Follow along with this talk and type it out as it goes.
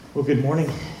Well, good morning.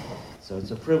 So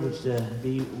it's a privilege to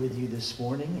be with you this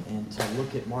morning and to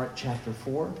look at Mark chapter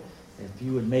 4. If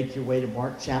you would make your way to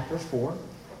Mark chapter 4,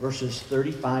 verses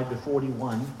 35 to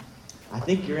 41, I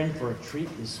think you're in for a treat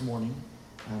this morning.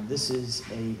 This is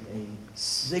a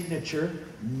signature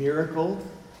miracle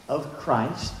of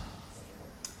Christ.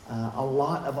 A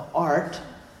lot of art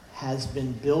has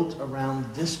been built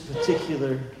around this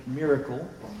particular miracle.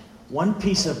 One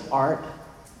piece of art,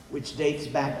 which dates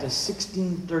back to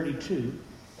 1632,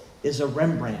 is a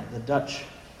Rembrandt, the Dutch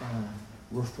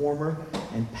reformer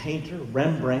and painter.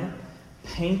 Rembrandt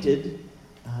painted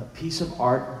a piece of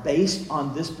art based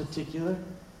on this particular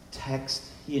text.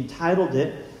 He entitled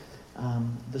it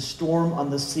The Storm on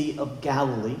the Sea of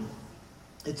Galilee.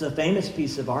 It's a famous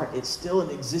piece of art. It's still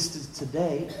in existence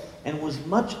today and was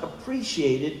much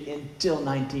appreciated until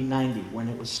 1990 when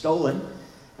it was stolen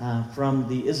from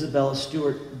the Isabella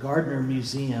Stewart Gardner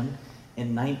Museum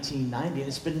in 1990, and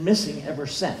it's been missing ever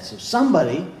since. So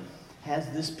somebody has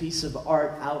this piece of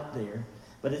art out there,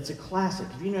 but it's a classic.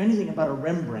 If you know anything about a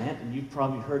Rembrandt, and you've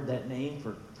probably heard that name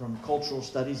from cultural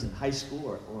studies in high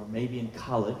school or maybe in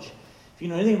college, if you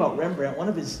know anything about Rembrandt, one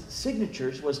of his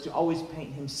signatures was to always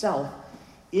paint himself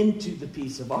into the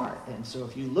piece of art. And so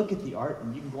if you look at the art,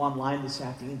 and you can go online this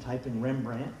afternoon, type in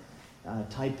Rembrandt,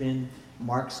 type in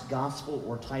Mark's Gospel,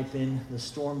 or type in The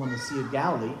Storm on the Sea of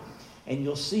Galilee, and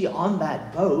you'll see on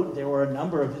that boat there were a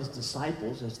number of his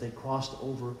disciples as they crossed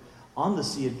over on the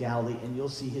Sea of Galilee, and you'll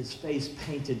see his face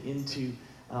painted into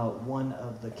one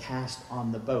of the cast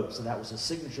on the boat. So that was a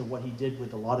signature of what he did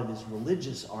with a lot of his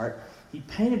religious art. He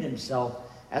painted himself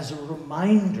as a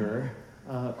reminder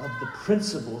of the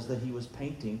principles that he was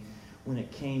painting when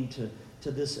it came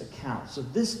to this account. So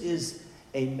this is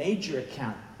a major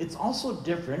account. It's also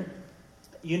different.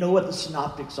 You know what the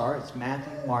synoptics are. It's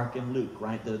Matthew, Mark, and Luke,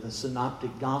 right? They're the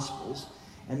synoptic gospels.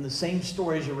 And the same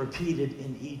stories are repeated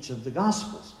in each of the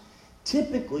gospels.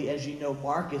 Typically, as you know,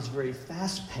 Mark is very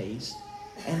fast-paced,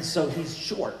 and so he's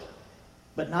short.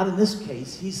 But not in this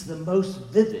case. He's the most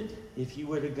vivid. If you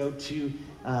were to go to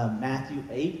Matthew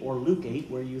 8 or Luke 8,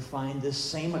 where you find this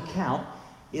same account,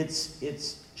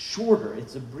 it's shorter,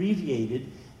 it's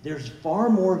abbreviated. There's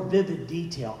far more vivid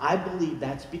detail. I believe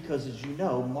that's because, as you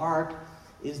know, Mark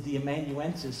is the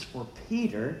amanuensis for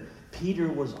Peter. Peter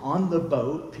was on the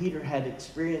boat. Peter had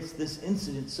experienced this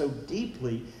incident so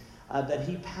deeply that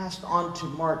he passed on to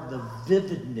Mark the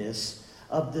vividness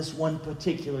of this one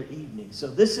particular evening. So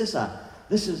this is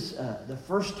the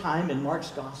first time in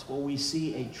Mark's gospel we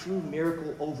see a true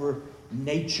miracle over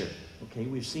nature. Okay,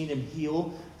 we've seen him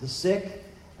heal the sick.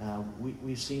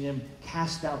 We've seen him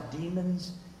cast out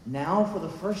demons. Now, for the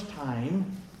first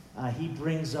time, he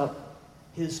brings up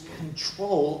his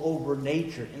control over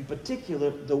nature, in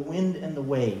particular, the wind and the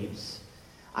waves.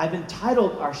 I've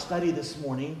entitled our study this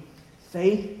morning,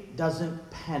 Faith Doesn't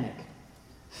Panic.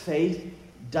 Faith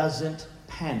Doesn't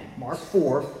Panic. Mark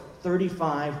 4,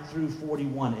 35 through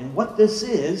 41. And what this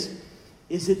is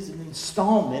it's an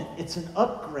installment, it's an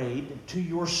upgrade to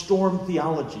your storm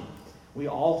theology. We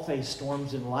all face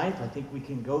storms in life. I think we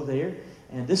can go there.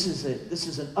 And this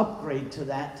is an upgrade to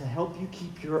that to help you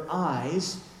keep your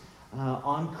eyes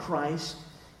on Christ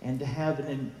and to have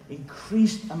an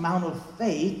increased amount of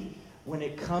faith when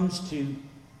it comes to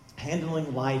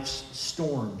handling life's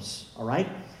storms. All right?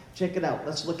 Check it out.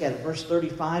 Let's look at it. Verse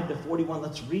 35 to 41.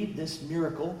 Let's read this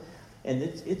miracle. And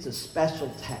it's a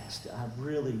special text. I've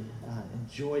really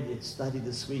enjoyed its study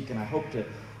this week, and I hope to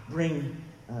bring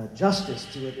justice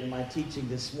to it in my teaching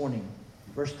this morning.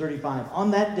 Verse 35.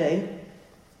 On that day,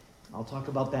 I'll talk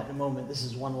about that in a moment. This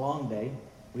is one long day.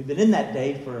 We've been in that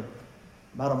day for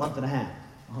about a month and a half.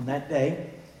 On that day,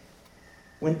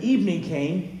 when evening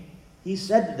came, he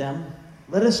said to them,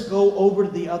 "Let us go over to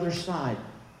the other side."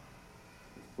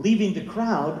 Leaving the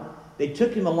crowd, they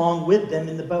took him along with them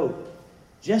in the boat,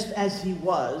 just as he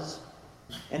was,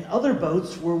 and other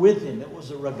boats were with him. It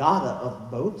was a regatta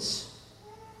of boats.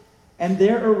 And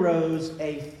there arose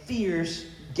a fierce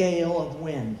gale of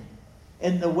wind,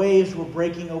 and the waves were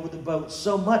breaking over the boat,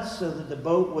 so much so that the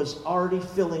boat was already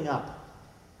filling up.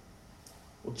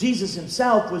 Well, Jesus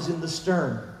himself was in the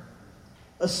stern,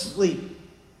 asleep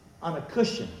on a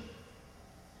cushion.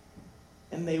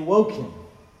 And they woke him.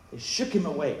 They shook him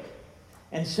awake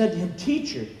and said to him,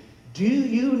 "Teacher, do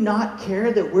you not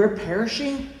care that we're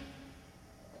perishing?"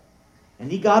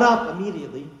 And he got up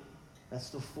immediately.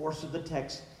 That's the force of the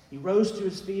text. He rose to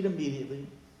his feet immediately.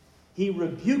 He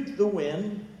rebuked the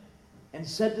wind and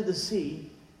said to the sea,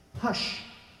 "Hush,"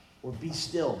 or "be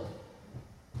still."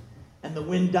 And the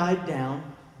wind died down,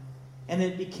 and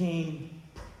it became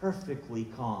perfectly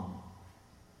calm.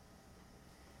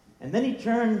 And then he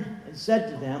turned and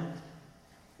said to them,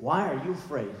 "Why are you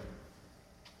afraid?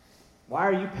 Why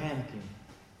are you panicking?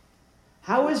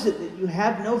 How is it that you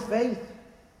have no faith?"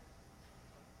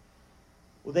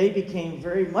 Well, they became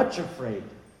very much afraid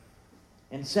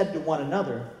and said to one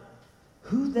another,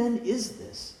 "Who then is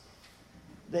this,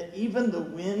 that even the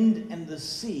wind and the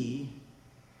sea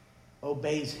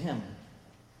obeys him?"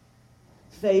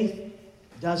 Faith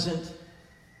doesn't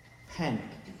panic.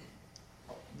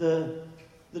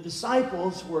 The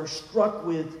disciples were struck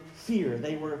with fear.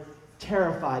 They were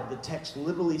terrified. The text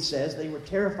literally says they were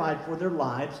terrified for their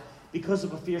lives because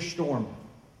of a fierce storm.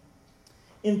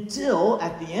 Until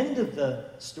at the end of the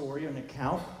story and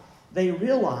account, they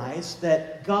realized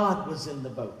that God was in the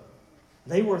boat.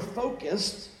 They were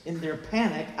focused in their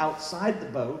panic outside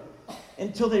the boat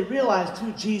until they realized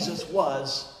who Jesus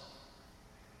was.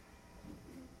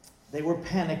 They were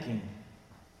panicking.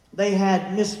 They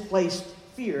had misplaced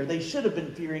fear. They should have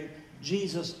been fearing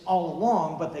Jesus all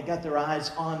along, but they got their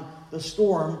eyes on the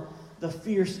storm, the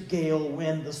fierce gale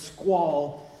wind, the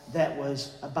squall that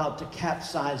was about to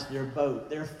capsize their boat.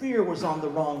 Their fear was on the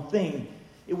wrong thing.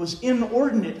 It was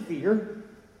inordinate fear,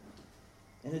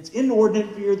 and it's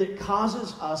inordinate fear that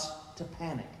causes us to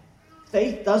panic.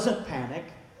 Faith doesn't panic.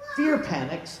 Fear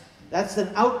panics. That's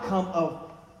an outcome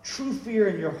of true fear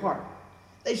in your heart.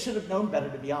 They should have known better,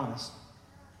 to be honest.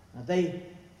 Now, they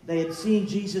had seen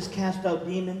Jesus cast out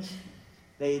demons.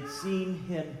 They had seen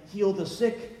him heal the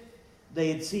sick.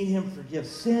 They had seen him forgive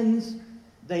sins.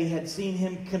 They had seen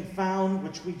him confound,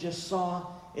 which we just saw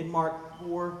in Mark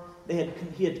 4.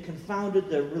 He had confounded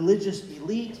the religious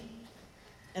elite.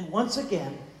 And once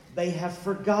again, they have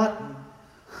forgotten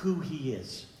who he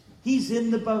is. He's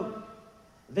in the boat.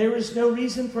 There is no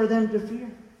reason for them to fear.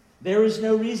 There is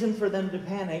no reason for them to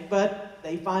panic, but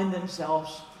they find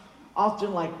themselves,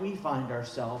 often like we find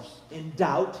ourselves, in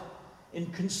doubt, in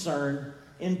concern,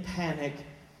 in panic.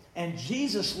 And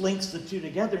Jesus links the two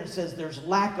together and says there's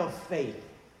lack of faith.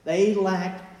 They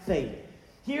lacked faith.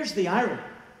 Here's the irony.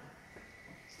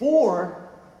 4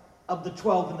 of the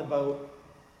 12 in the boat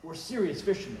were serious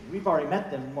fishermen. We've already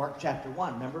met them in Mark chapter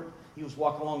 1, remember? He was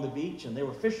walking along the beach and they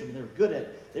were fishermen. They were good at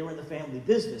it. They were in the family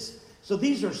business. So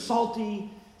these are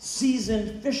salty,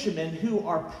 seasoned fishermen who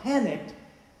are panicked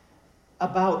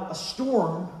about a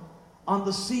storm on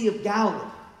the Sea of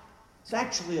Galilee. It's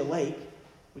actually a lake.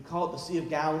 We call it the Sea of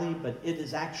Galilee, but it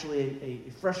is actually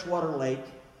a freshwater lake.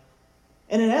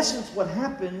 And in essence, what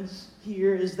happens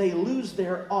here is they lose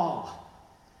their awe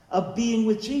of being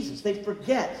with Jesus. They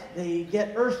forget. They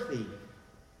get earthy.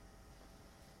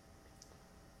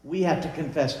 We have to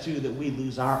confess, too, that we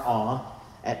lose our awe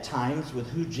at times with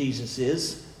who Jesus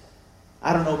is.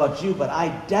 I don't know about you, but I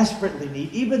desperately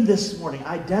need, even this morning,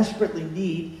 I desperately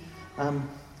need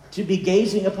to be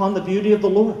gazing upon the beauty of the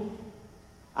Lord.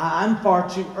 I'm far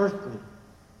too earthly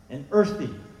and earthy.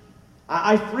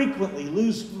 I frequently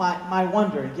lose my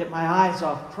wonder and get my eyes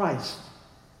off Christ.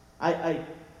 I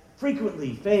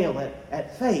frequently fail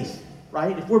at faith,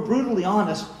 right? If we're brutally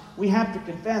honest, we have to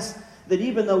confess that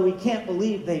even though we can't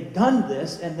believe they've done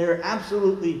this and they're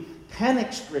absolutely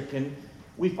panic-stricken,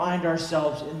 we find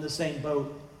ourselves in the same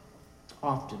boat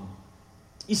often.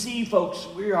 You see, folks,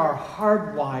 we are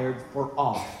hardwired for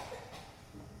awe.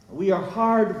 We are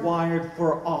hardwired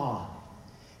for awe.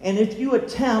 And if you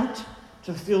attempt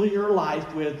to fill your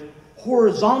life with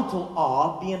horizontal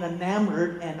awe, being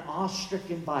enamored and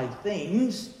awe-stricken by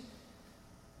things,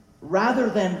 rather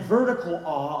than vertical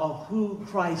awe of who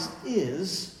Christ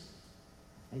is,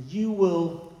 you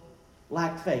will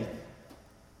lack faith.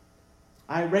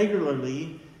 I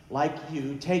regularly, like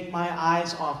you, take my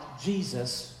eyes off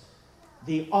Jesus,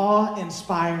 the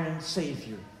awe-inspiring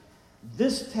Savior.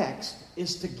 This text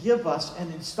is to give us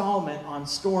an installment on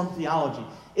storm theology.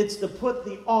 It's to put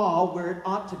the awe where it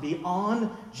ought to be,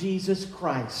 on Jesus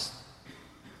Christ.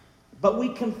 But we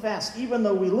confess, even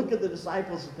though we look at the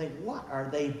disciples and think, what are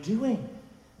they doing?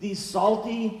 These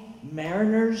salty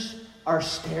mariners are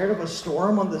scared of a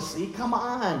storm on the sea? Come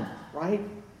on, right?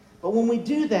 But when we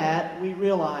do that, we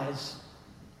realize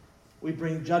we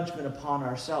bring judgment upon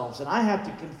ourselves. And I have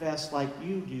to confess, like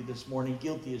you do this morning,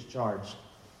 guilty as charged.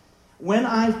 When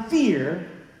I fear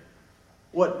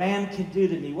what man can do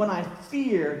to me, when I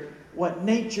fear what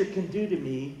nature can do to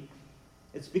me,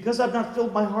 it's because I've not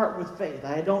filled my heart with faith.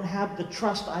 I don't have the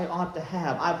trust I ought to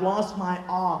have. I've lost my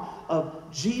awe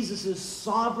of Jesus'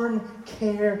 sovereign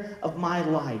care of my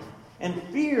life. And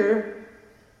fear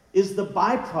is the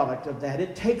byproduct of that.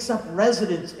 It takes up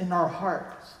residence in our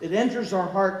hearts. It enters our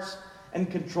hearts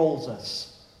and controls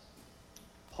us.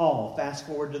 Paul, fast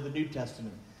forward to the New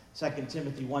Testament, 2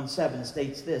 Timothy 1:7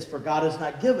 states this, "For God has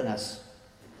not given us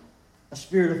a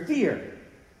spirit of fear,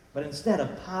 but instead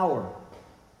of power,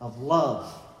 of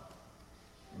love,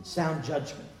 and sound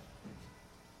judgment.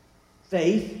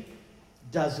 Faith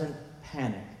doesn't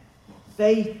panic.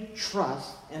 Faith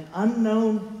trusts an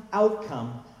unknown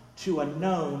outcome to a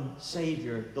known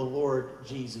Savior, the Lord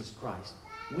Jesus Christ.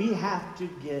 We have to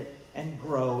get and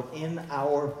grow in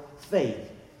our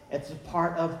faith. It's a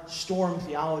part of storm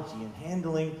theology and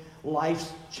handling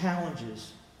life's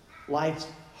challenges, life's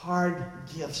hard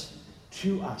gifts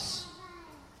to us.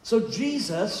 So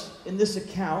Jesus, in this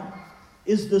account,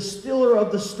 is the stiller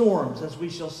of the storms, as we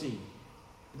shall see.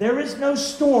 There is no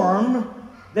storm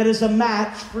that is a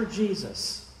match for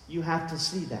Jesus. You have to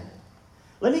see that.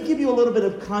 Let me give you a little bit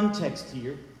of context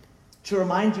here to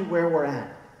remind you where we're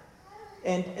at.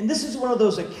 And this is one of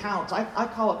those accounts, I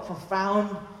call it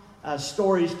profound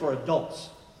stories for adults.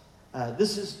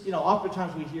 This is,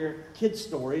 oftentimes we hear kid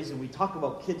stories and we talk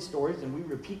about kid stories and we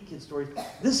repeat kid stories.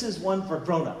 This is one for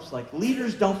grown-ups, like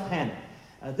leaders don't panic.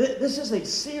 This is a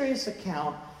serious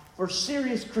account for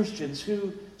serious Christians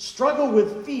who struggle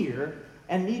with fear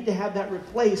and need to have that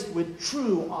replaced with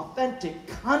true, authentic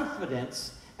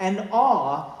confidence and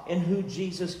awe in who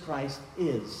Jesus Christ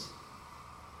is.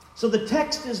 So the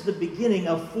text is the beginning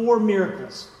of 4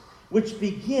 miracles, which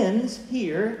begins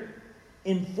here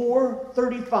in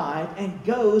 4:35 and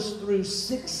goes through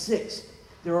 6:6.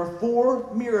 There are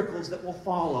 4 miracles that will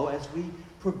follow as we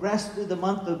progress through the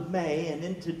month of May and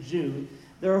into June.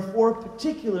 There are 4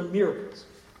 particular miracles.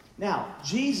 Now,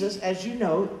 Jesus, as you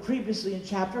know, previously in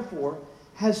chapter 4,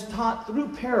 has taught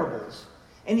through parables,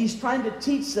 and he's trying to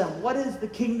teach them what is the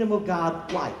kingdom of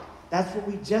God like. That's what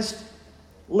we just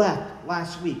left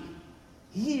last week.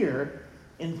 Here,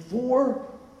 in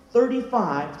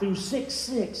 4:35 through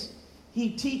 6:6,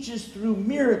 he teaches through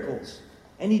miracles,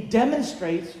 and he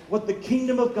demonstrates what the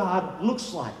kingdom of God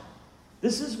looks like.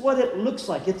 This is what it looks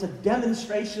like. It's a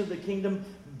demonstration of the kingdom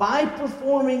by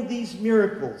performing these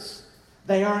miracles.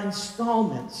 They are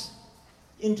installments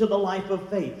into the life of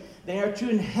faith. They are to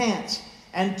enhance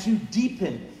and to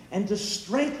deepen and to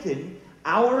strengthen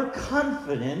our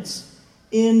confidence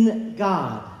in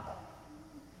God.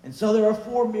 And so there are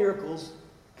 4 miracles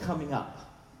coming up.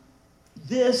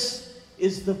 This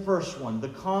is the first one, the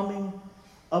calming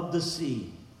of the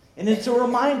sea. And it's a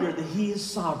reminder that he is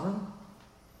sovereign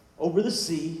over the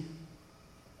sea,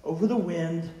 over the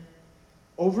wind,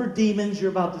 over demons you're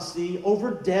about to see,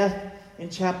 over death in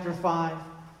chapter 5.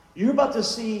 You're about to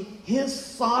see his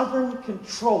sovereign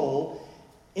control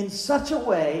in such a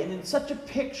way and in such a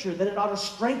picture that it ought to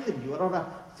strengthen you. It ought to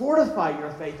fortify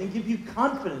your faith and give you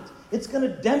confidence. It's going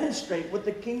to demonstrate what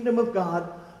the kingdom of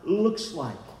God looks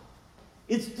like.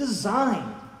 It's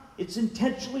designed, it's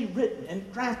intentionally written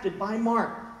and crafted by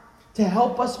Mark to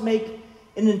help us make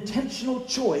an intentional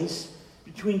choice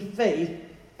between faith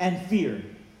and fear.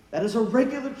 That is a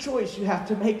regular choice you have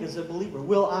to make as a believer.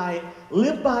 Will I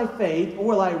live by faith, or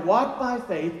will I walk by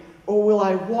faith, or will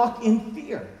I walk in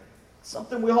fear? It's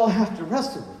something we all have to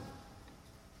wrestle with.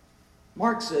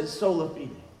 Mark says, sola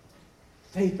fide,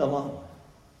 faith alone.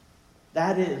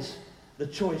 That is the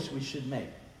choice we should make.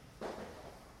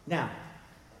 Now,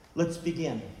 let's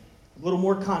begin. A little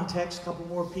more context, a couple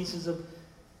more pieces of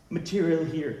material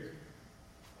here.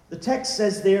 The text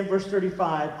says there in verse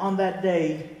 35, on that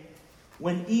day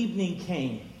when evening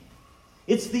came.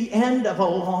 It's the end of a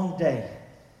long day.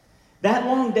 That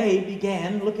long day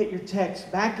began, look at your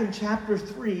text, back in chapter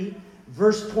 3,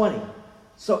 verse 20.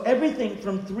 So everything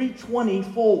from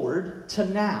 3:20 forward to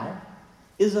now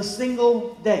is a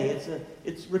single day.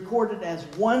 It's recorded as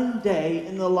one day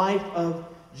in the life of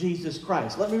Jesus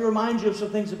Christ. Let me remind you of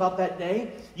some things about that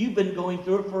day. You've been going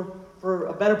through it for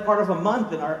a better part of a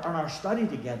month in our study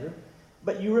together.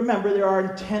 But you remember there are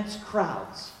intense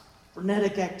crowds,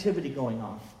 frenetic activity going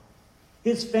on.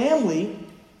 His family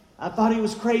thought he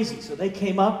was crazy, so they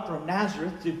came up from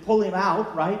Nazareth to pull him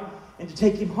out, right? And to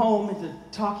take him home and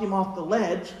to talk him off the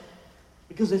ledge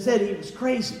because they said he was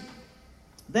crazy.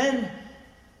 Then,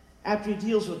 after he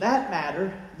deals with that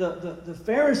matter, the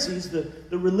Pharisees,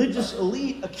 the religious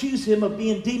elite, accuse him of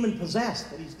being demon-possessed,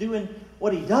 that he's doing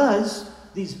what he does,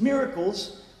 these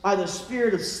miracles, by the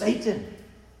spirit of Satan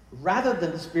rather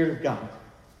than the spirit of God,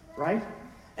 right?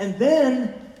 And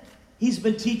then he's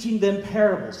been teaching them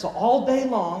parables. So all day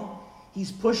long,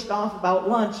 he's pushed off about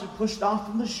lunch. He pushed off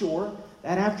from the shore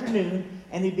that afternoon,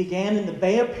 and he began in the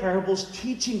Bay of Parables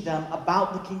teaching them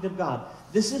about the kingdom of God.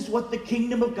 This is what the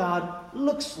kingdom of God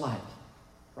looks like,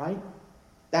 right?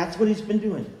 That's what he's been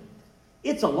doing.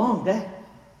 It's a long day.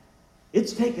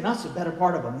 It's taken us a better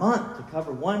part of a month to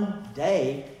cover one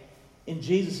day in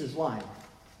Jesus' life.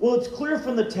 Well, it's clear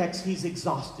from the text he's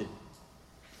exhausted.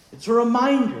 It's a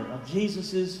reminder of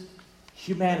Jesus'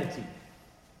 humanity.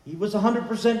 He was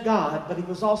 100% God, but he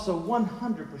was also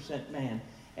 100% man.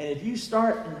 And if you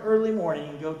start in early morning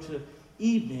and go to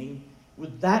evening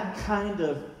with that kind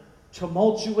of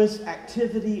tumultuous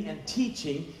activity and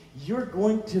teaching, you're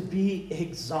going to be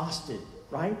exhausted,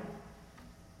 right?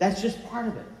 That's just part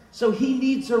of it. So he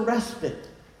needs a respite.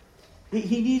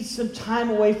 He needs some time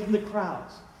away from the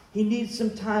crowds. He needs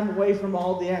some time away from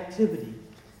all the activity.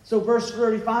 So verse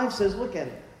 35 says, look at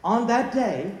it. On that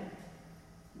day,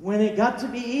 when it got to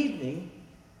be evening,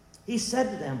 he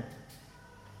said to them,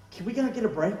 "Can we get a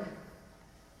break?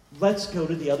 Let's go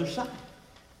to the other side."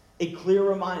 A clear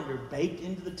reminder baked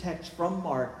into the text from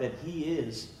Mark that he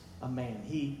is a man.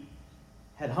 He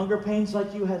had hunger pains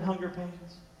like you have hunger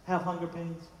pains.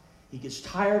 He gets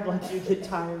tired like you get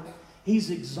tired. He's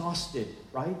exhausted,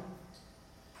 right?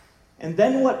 And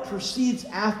then what proceeds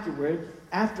afterwards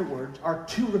are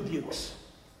two rebukes.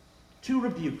 Two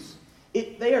rebukes.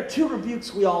 They are two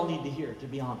rebukes we all need to hear, to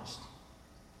be honest.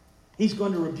 He's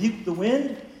going to rebuke the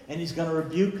wind, and he's going to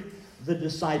rebuke the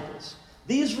disciples.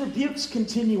 These rebukes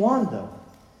continue on, though.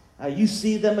 You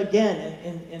see them again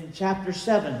in chapter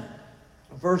 7,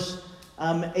 verse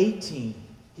 18.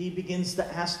 He begins to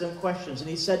ask them questions, and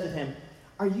he said to him,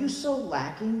 "Are you so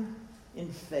lacking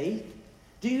in faith?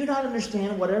 Do you not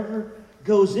understand whatever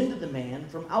goes into the man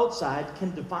from outside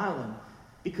can defile him,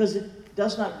 because it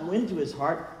does not go into his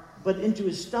heart, but into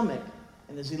his stomach,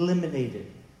 and is eliminated?"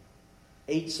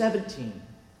 8:17,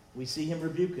 we see him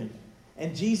rebuking.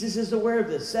 And Jesus is aware of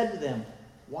this, said to them,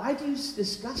 "Why do you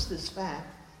discuss this fact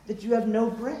that you have no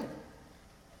bread?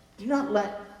 Do you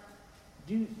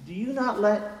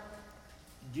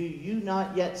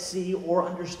not yet see or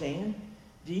understand?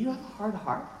 Do you have a hard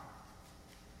heart?"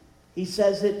 He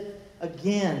says it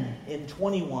again in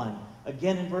 21,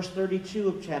 again in verse 32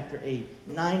 of chapter 8,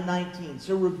 9:19.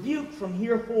 So rebuke from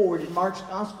here forward in Mark's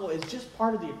gospel is just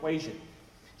part of the equation.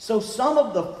 So some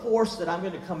of the force that I'm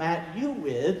going to come at you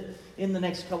with in the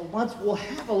next couple of months will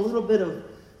have a little bit of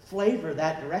flavor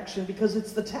that direction because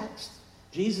it's the text.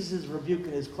 Jesus is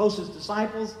rebuking his closest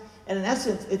disciples, and in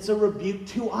essence, it's a rebuke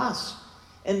to us.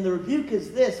 And the rebuke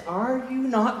is this: are you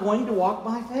not going to walk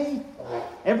by faith?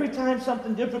 Every time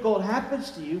something difficult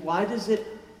happens to you, why does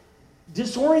it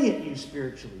disorient you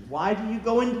spiritually? Why do you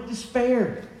go into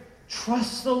despair?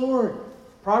 Trust the Lord.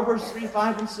 Proverbs 3,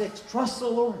 5, and 6. Trust the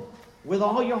Lord with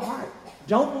all your heart.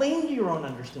 Don't lean to your own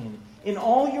understanding. In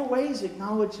all your ways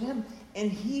acknowledge him,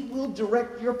 and he will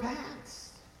direct your paths.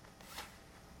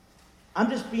 I'm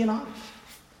just being honest.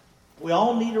 We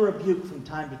all need a rebuke from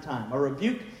time to time. A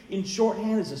rebuke in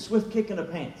shorthand is a swift kick in the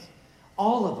pants.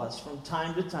 All of us from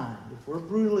time to time, if we're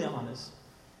brutally honest,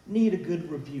 need a good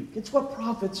rebuke. It's what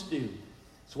prophets do.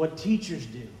 It's what teachers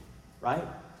do, right?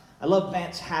 I love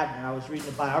Vance Havner. I was reading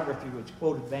a biography which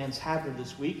quoted Vance Havner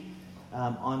this week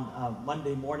on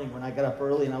Monday morning when I got up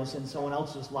early, and I was in someone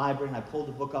else's library, and I pulled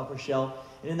the book off her shelf.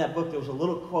 And in that book, there was a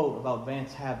little quote about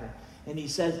Vance Havner. And he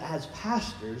says, "As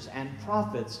pastors and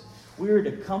prophets, we are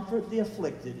to comfort the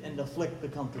afflicted and afflict the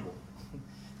comfortable."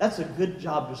 That's a good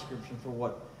job description for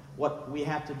what we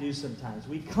have to do sometimes.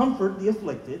 We comfort the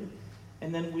afflicted,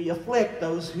 and then we afflict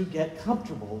those who get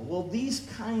comfortable. Well, these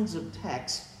kinds of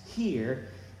texts here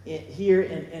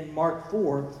in Mark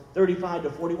 4, 35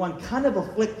 to 41, kind of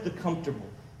afflict the comfortable.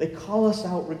 They call us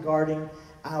out regarding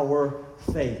our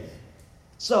faith.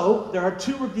 So, there are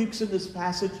two rebukes in this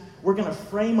passage. We're going to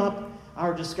frame up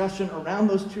our discussion around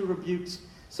those two rebukes.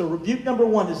 So, rebuke number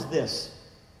one is this: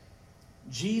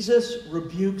 Jesus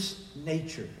rebukes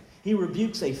nature. He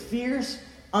rebukes a fierce,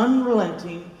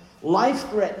 unrelenting,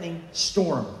 life-threatening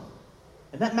storm.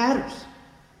 And that matters.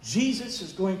 Jesus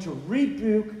is going to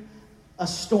rebuke a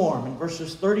storm in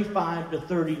verses 35 to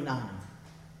 39.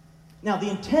 Now, the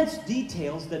intense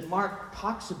details that Mark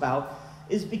talks about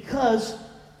is because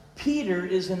Peter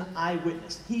is an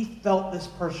eyewitness. He felt this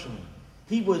personally.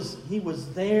 He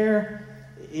was there.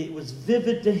 It was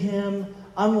vivid to him.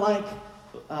 Unlike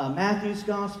Matthew's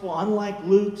gospel, unlike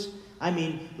Luke's, I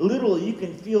mean, literally you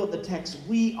can feel at the text,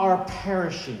 we are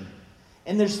perishing.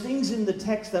 And there's things in the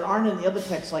text that aren't in the other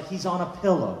text, like he's on a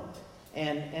pillow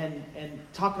and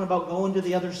talking about going to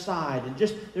the other side. And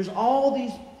just, there's all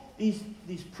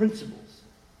these principles.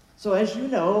 So as you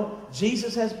know,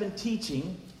 Jesus has been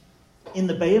teaching in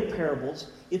the Bay of Parables.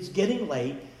 It's getting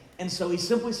late, and so he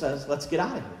simply says, let's get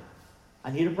out of here.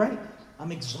 I need a break.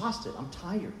 I'm exhausted. I'm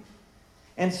tired.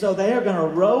 And so they are going to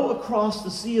row across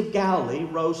the Sea of Galilee,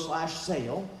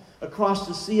 row/sail, across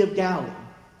the Sea of Galilee,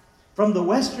 from the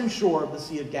western shore of the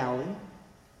Sea of Galilee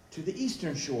to the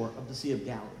eastern shore of the Sea of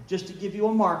Galilee. Just to give you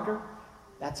a marker,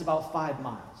 that's about 5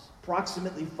 miles.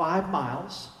 Approximately 5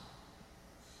 miles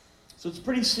So it's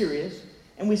pretty serious.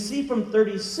 And we see from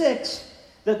 36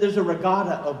 that there's a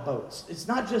regatta of boats. It's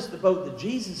not just the boat that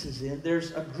Jesus is in.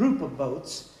 There's a group of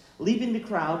boats leaving the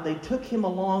crowd. They took him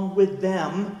along with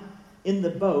them in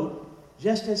the boat,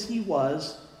 just as he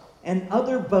was, and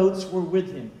other boats were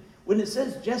with him. When it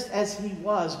says just as he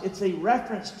was, it's a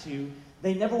reference to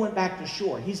they never went back to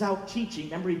shore. He's out teaching.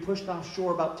 Remember, he pushed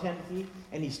offshore about 10 feet,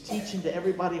 and he's teaching to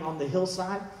everybody on the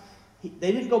hillside.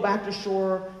 They didn't go back to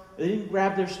shore. They didn't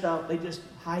grab their stuff. They just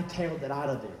hightailed it out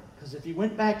of there. Because if he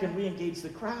went back and re-engaged the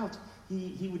crowds,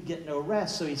 he would get no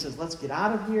rest. So he says, let's get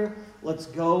out of here. Let's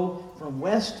go from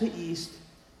west to east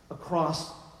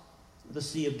across the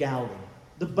Sea of Galilee.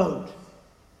 The boat.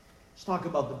 Let's talk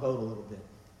about the boat a little bit.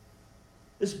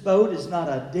 This boat is not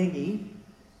a dinghy.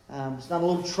 It's not a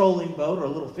little trolling boat or a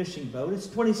little fishing boat. It's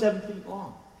 27 feet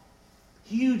long.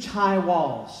 Huge high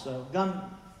walls. So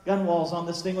gun walls on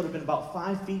this thing would have been about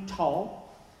 5 feet tall.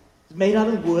 It's made out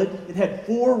of wood. It had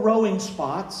 4 rowing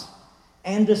spots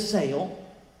and a sail.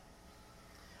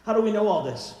 How do we know all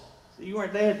this? So you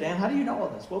weren't there, Dan. How do you know all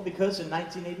this? Well, because in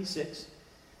 1986,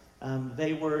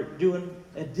 they were doing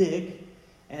a dig,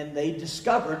 and they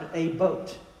discovered a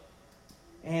boat.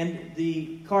 And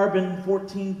the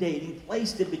carbon-14 dating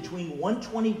placed it between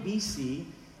 120 BC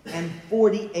and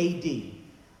 40 AD.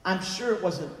 I'm sure it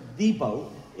wasn't the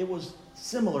boat. It was a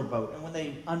similar boat. And when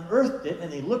they unearthed it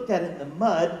and they looked at it in the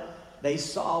mud, they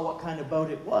saw what kind of boat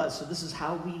it was. So this is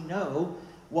how we know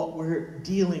what we're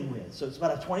dealing with. So it's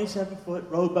about a 27-foot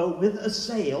rowboat with a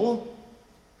sail.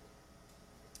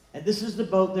 And this is the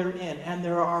boat they're in. And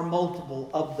there are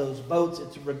multiple of those boats.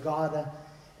 It's a regatta.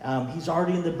 He's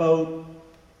already in the boat.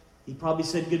 He probably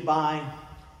said goodbye,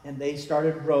 and they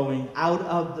started rowing out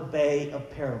of the Bay of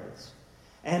Parables.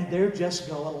 And they're just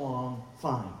going along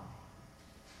fine.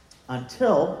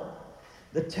 Until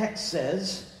the text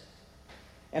says,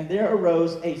 and there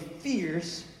arose a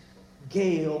fierce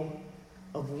gale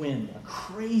of wind, a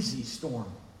crazy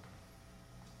storm.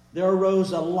 There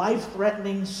arose a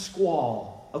life-threatening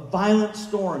squall, a violent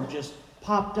storm just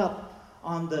popped up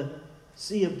on the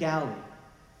Sea of Galilee.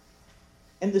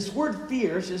 And this word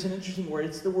fierce is an interesting word.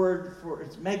 It's the word for,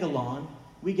 it's megalon.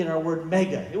 We get our word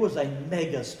mega. It was a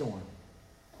mega storm.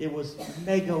 It was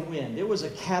mega wind. It was a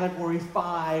category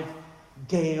 5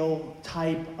 gale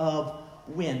type of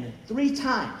wind. 3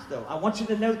 times, though. I want you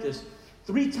to note this.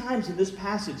 3 times in this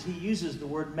passage, he uses the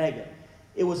word mega.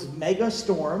 It was mega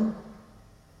storm.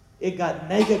 It got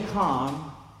mega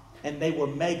calm. And they were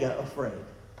mega afraid.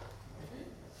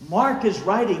 Mark is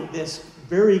writing this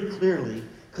very clearly,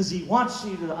 because he wants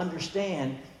you to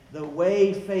understand the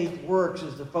way faith works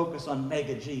is to focus on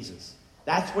mega Jesus.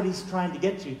 That's what he's trying to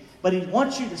get to. But he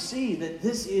wants you to see that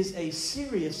this is a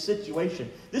serious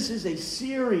situation. This is a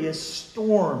serious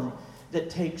storm that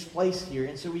takes place here.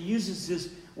 And so he uses this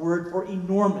word for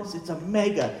enormous. It's a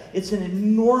mega. It's an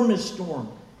enormous storm.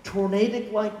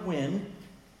 Tornadic-like wind.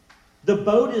 The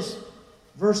boat is,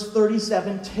 verse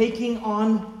 37, taking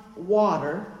on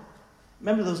water.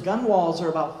 Remember, those gun walls are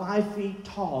about 5 feet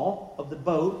tall of the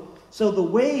boat. So the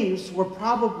waves were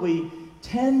probably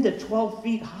 10 to 12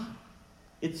 feet high.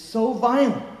 It's so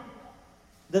violent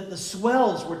that the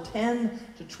swells were 10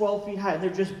 to 12 feet high. And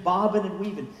they're just bobbing and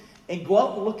weaving. And go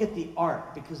out and look at the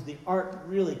art, because the art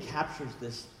really captures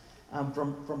this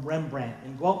from Rembrandt.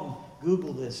 And go out and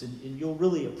Google this, and you'll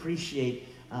really appreciate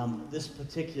this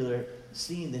particular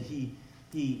scene that he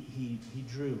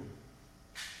drew.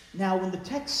 Now, when the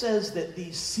text says that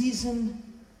these seasoned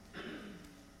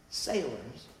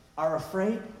sailors are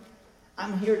afraid,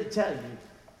 I'm here to tell you,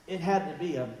 it had to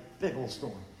be a big old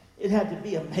storm. It had to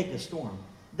be a mega storm.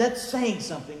 That's saying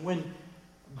something. When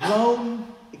grown,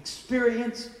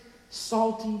 experienced,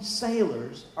 salty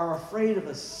sailors are afraid of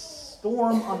a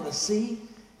storm on the sea,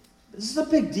 this is a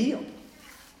big deal.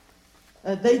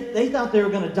 They thought they were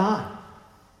going to die.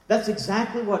 That's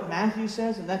exactly what Matthew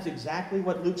says, and that's exactly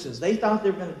what Luke says. They thought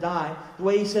they were going to die. The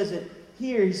way he says it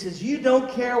here, he says, you don't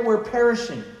care, we're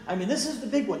perishing. I mean, this is the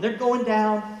big one. They're going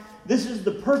down. This is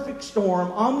the perfect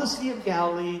storm on the Sea of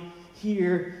Galilee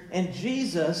here, and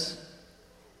Jesus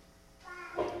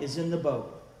is in the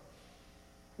boat.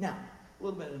 Now, a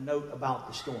little bit of note about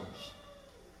the storms.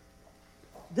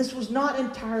 This was not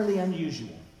entirely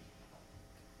unusual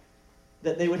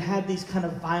that they would have these kind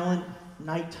of violent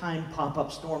nighttime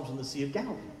pop-up storms on the Sea of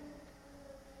Galilee.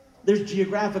 There's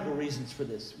geographical reasons for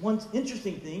this. One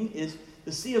interesting thing is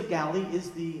the Sea of Galilee is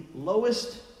the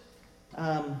lowest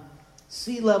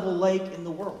sea level lake in the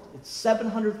world. It's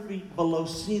 700 feet below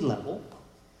sea level.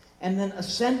 And then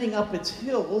ascending up its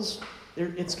hills,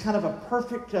 it's kind of a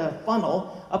perfect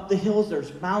funnel. Up the hills,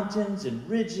 there's mountains and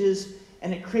ridges,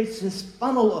 and it creates this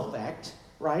funnel effect,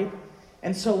 right?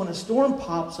 And so when a storm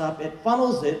pops up, it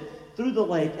funnels it through the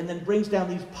lake and then brings down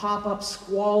these pop-up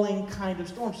squalling kind of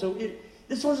storms. So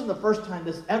this wasn't the first time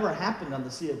this ever happened on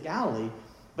the Sea of Galilee,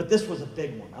 but this was a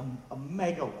big one, a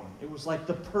mega one. It was like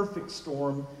the perfect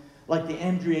storm, like the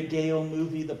Andrea Gale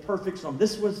movie, The Perfect Storm.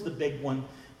 This was the big one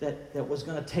that was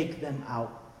going to take them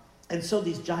out. And so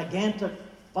these gigantic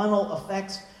funnel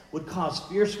effects would cause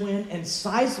fierce wind and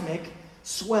seismic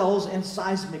swells and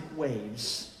seismic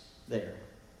waves there.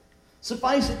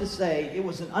 Suffice it to say, it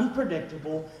was an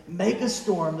unpredictable mega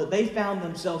storm that they found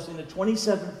themselves in a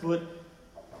 27-foot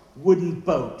wooden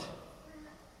boat.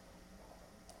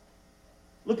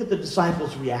 Look at the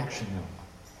disciples' reaction, though.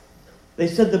 They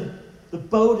said the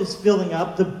boat is filling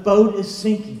up, the boat is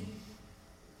sinking.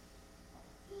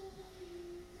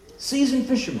 Seasoned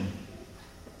fishermen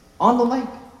on the lake,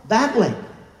 that lake.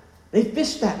 They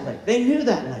fished that lake. They knew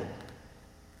that lake.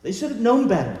 They should have known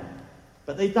better.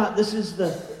 But they thought this is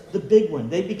the big one.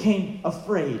 They became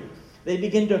afraid. They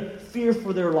began to fear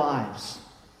for their lives.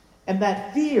 And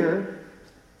that fear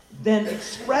then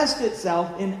expressed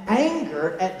itself in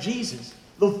anger at Jesus.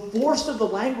 The force of the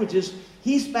language is,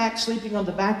 he's back sleeping on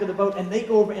the back of the boat, and they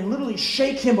go over and literally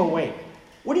shake him awake.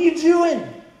 What are you doing?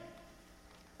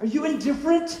 Are you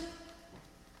indifferent?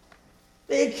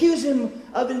 They accuse him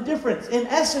of indifference. In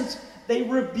essence, they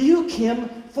rebuke him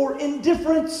for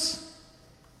indifference.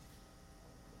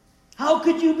 How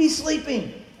could you be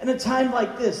sleeping in a time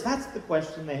like this? That's the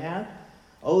question they had.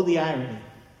 Oh, the irony.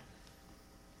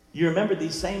 You remember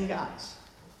these same guys.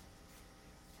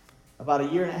 About a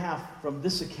year and a half from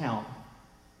this account,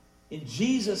 in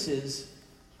Jesus'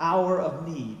 hour of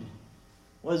need,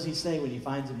 what does he say when he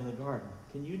finds him in the garden?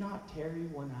 Can you not tarry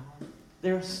 1 hour?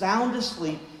 They're sound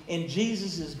asleep in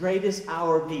Jesus' greatest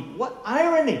hour of need. What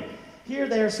irony! Here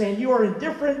they are saying, you are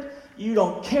indifferent, you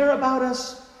don't care about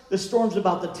us, the storm's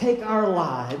about to take our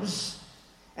lives,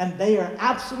 and they are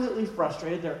absolutely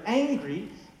frustrated, they're angry,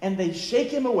 and they shake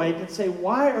him awake and say,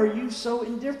 why are you so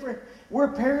indifferent? We're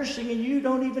perishing and you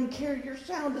don't even care, you're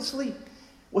sound asleep.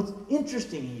 What's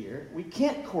interesting here, we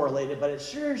can't correlate it, but it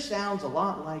sure sounds a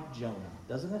lot like Jonah,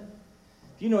 doesn't it?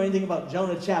 If you know anything about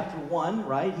Jonah chapter 1,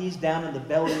 right? He's down in the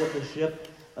belly of the ship,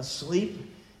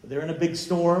 asleep. They're in a big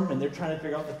storm, and they're trying to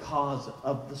figure out the cause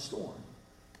of the storm.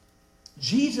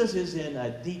 Jesus is in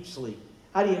a deep sleep.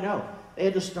 How do you know? They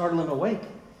had to startle him awake.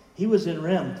 He was in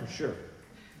REM for sure.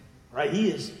 Right?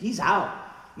 He's out.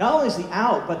 Not only is he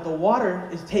out, but the water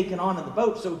is taken on in the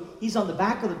boat, so he's on the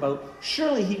back of the boat.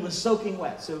 Surely he was soaking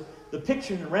wet. So the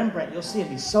picture in Rembrandt, you'll see him.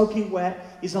 He's soaking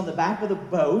wet. He's on the back of the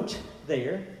boat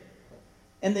there.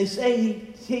 And they say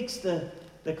he takes the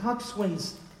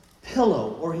coxswain's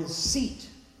pillow or his seat,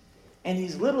 and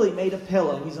he's literally made a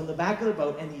pillow. He's on the back of the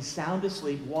boat, and he's sound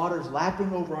asleep. Water's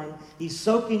lapping over him. He's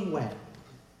soaking wet.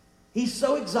 He's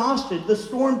so exhausted, the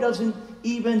storm doesn't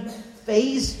even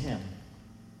faze him.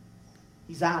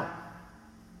 He's out.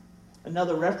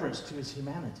 Another reference to his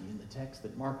humanity in the text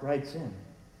that Mark writes in.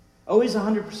 Oh, he's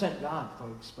 100% God,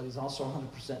 folks, but he's also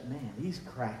 100% man. He's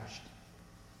crashed.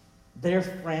 They're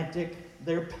frantic.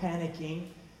 They're panicking.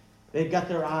 They've got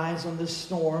their eyes on this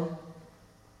storm.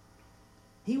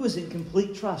 He was in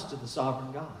complete trust of the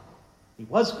sovereign God. He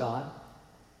was God,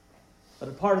 but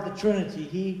a part of the Trinity,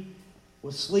 he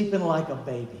was sleeping like a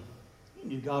baby. He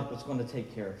knew God was going to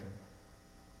take care of him.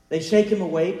 They shake him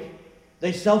awake.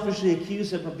 They selfishly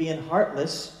accuse him of being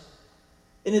heartless.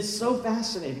 And it's so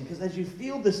fascinating because as you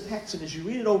feel this text and as you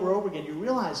read it over and over again, you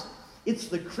realize it's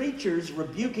the creatures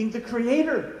rebuking the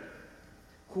Creator.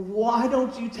 Why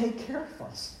don't you take care of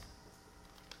us?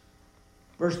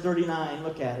 Verse 39,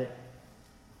 look at it.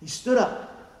 He stood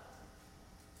up.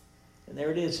 And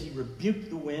there it is. He rebuked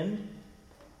the wind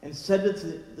and said to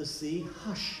the sea,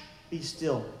 hush, be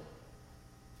still.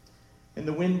 And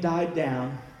the wind died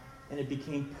down, and it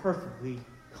became perfectly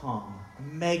calm.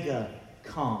 Mega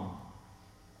calm.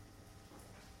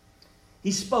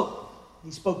 He spoke.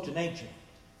 He spoke to nature.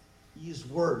 He used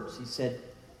words. He said,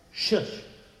 shush,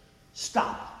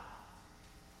 stop.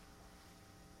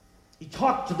 He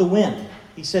talked to the wind.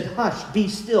 He said, hush, be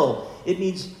still. It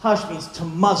means, hush means to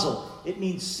muzzle. It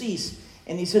means cease.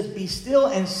 And he says, be still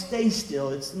and stay still.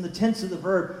 It's in the tense of the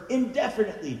verb,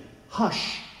 indefinitely.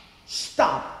 Hush,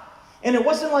 stop. And it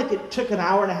wasn't like it took an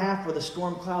hour and a half for the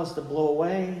storm clouds to blow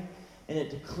away and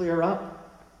it to clear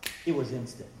up. It was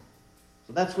instant.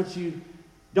 So that's what you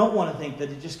don't want to think, that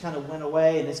it just kind of went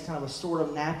away and it's kind of a sort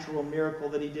of natural miracle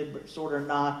that he did, but sort of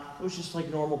not. It was just like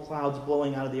normal clouds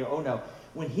blowing out of the air. Oh no.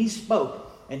 When he spoke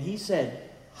and he said,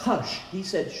 hush, he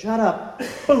said, shut up,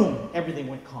 boom, everything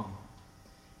went calm.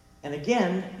 And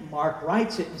again, Mark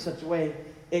writes it in such a way,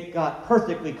 it got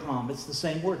perfectly calm. It's the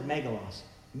same word, megalos.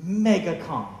 mega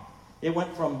calm. It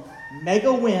went from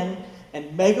mega wind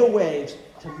and mega waves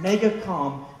to mega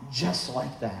calm just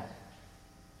like that.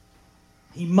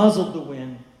 He muzzled the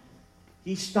wind.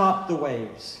 He stopped the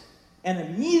waves. And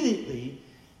immediately,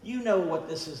 you know what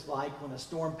this is like when a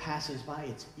storm passes by.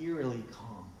 It's eerily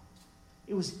calm.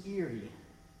 It was eerie.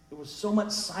 There was so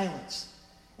much silence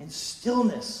and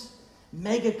stillness.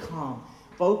 Mega calm.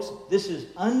 Folks, this is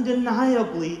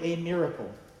undeniably a miracle.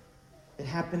 It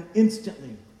happened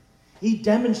instantly. He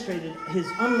demonstrated his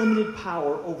unlimited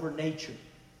power over nature.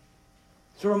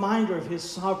 It's a reminder of his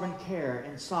sovereign care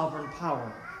and sovereign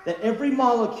power, that every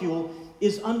molecule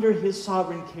is under his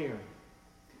sovereign care.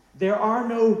 There are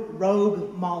no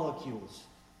rogue molecules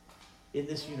in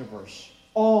this universe.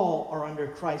 All are under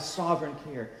Christ's sovereign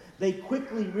care. They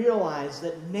quickly realize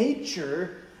that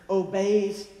nature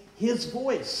obeys his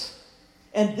voice.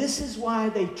 And this is why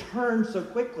they turned so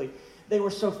quickly. They were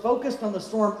so focused on the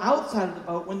storm outside of the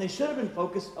boat when they should have been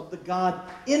focused on the God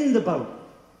in the boat.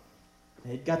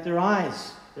 They'd got their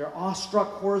eyes. They're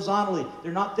awestruck horizontally.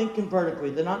 They're not thinking vertically.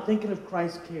 They're not thinking of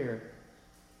Christ's care.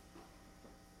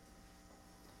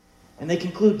 And they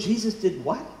conclude Jesus did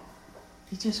what?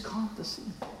 He just calmed the sea.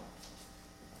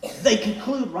 They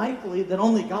conclude rightfully that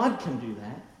only God can do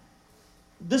that.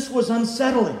 This was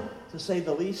unsettling, to say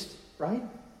the least, right?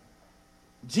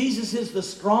 Jesus is the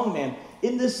strong man.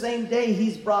 In this same day,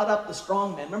 he's brought up the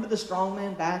strong man. Remember the strong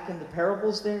man back in the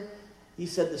parables there? He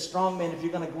said the strong man, if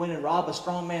you're going to go in and rob a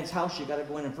strong man's house, you got to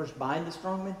go in and first bind the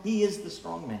strong man. He is the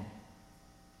strong man.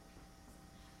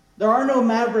 There are no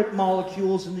maverick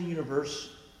molecules in the universe.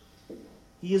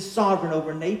 He is sovereign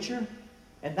over nature,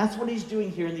 and that's what he's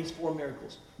doing here in these 4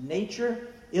 miracles. Nature,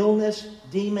 illness,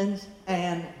 demons,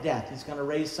 and death. He's going to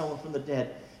raise someone from the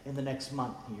dead in the next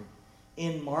month here.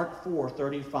 In Mark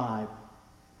 4:35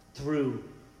 through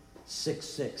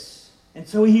 6:6. And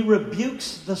so he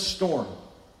rebukes the storm.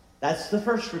 That's the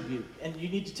first rebuke. And you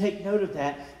need to take note of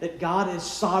that God is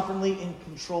sovereignly in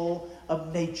control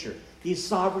of nature. He's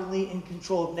sovereignly in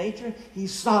control of nature.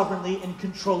 He's sovereignly in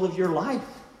control of your life.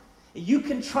 You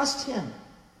can trust him.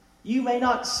 You may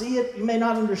not see it, you may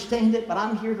not understand it, but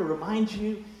I'm here to remind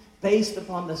you, based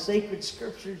upon the sacred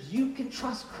scriptures, you can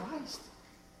trust Christ.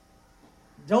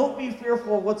 Don't be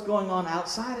fearful of what's going on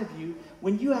outside of you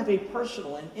when you have a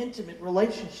personal and intimate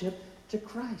relationship to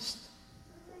Christ.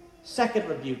 Second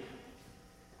rebuke.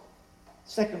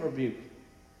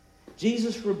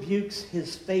 Jesus rebukes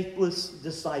his faithless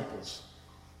disciples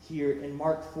here in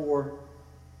Mark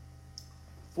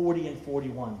 4:40 and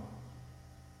 41.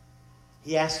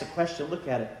 He asks a question, look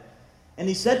at it. And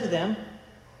he said to them,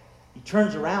 he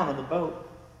turns around on the boat,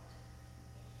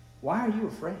 "Why are you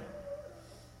afraid?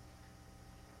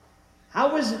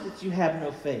 How is it that you have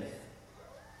no faith?"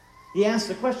 He asks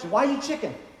the question, why are you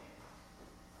chicken?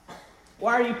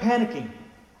 Why are you panicking?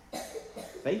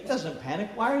 Faith doesn't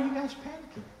panic. Why are you guys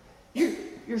panicking?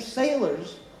 You're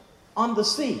sailors on the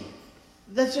sea.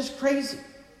 That's just crazy.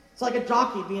 It's like a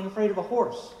jockey being afraid of a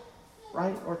horse,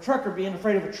 right? Or a trucker being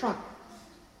afraid of a truck.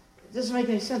 It doesn't make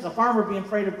any sense. A farmer being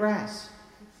afraid of grass.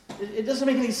 It doesn't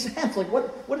make any sense. Like,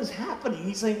 what is happening?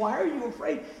 He's saying, why are you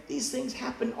afraid? These things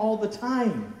happen all the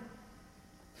time.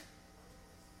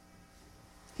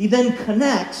 He then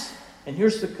connects, and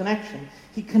here's the connection.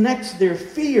 He connects their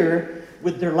fear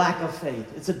with their lack of faith.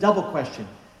 It's a double question.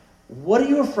 What are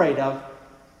you afraid of,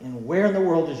 and where in the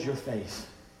world is your faith?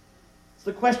 It's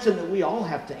the question that we all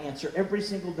have to answer every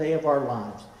single day of our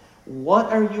lives. What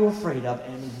are you afraid of,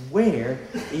 and where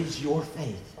is your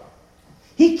faith?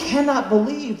 He cannot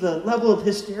believe the level of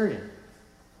hysteria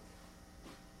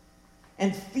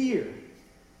and fear.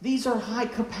 These are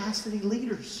high-capacity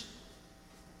leaders.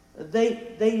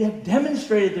 They have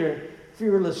demonstrated their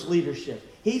fearless leadership.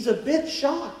 He's a bit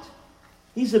shocked.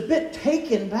 He's a bit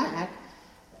taken back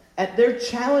at their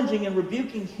challenging and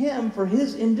rebuking him for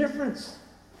his indifference.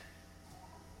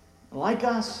 Like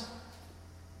us,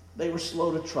 they were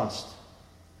slow to trust.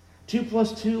 2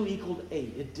 + 2 =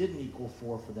 8. It didn't equal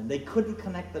 4 for them. They couldn't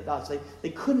connect the dots. They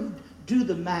couldn't do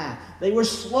the math. They were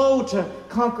slow to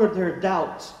conquer their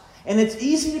doubts. And it's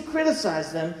easy to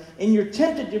criticize them, and you're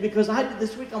tempted to, because I did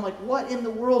this week. I'm like, what in the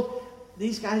world?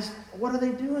 These guys, what are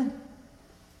they doing?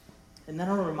 And then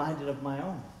I'm reminded of my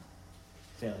own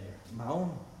failure, my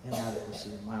own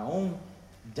inadequacy, my own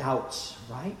doubts,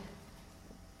 right?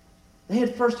 They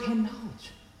had firsthand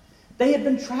knowledge. They had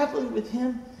been traveling with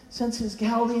him since his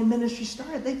Galilean ministry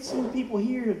started. They'd seen people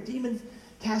heal demons,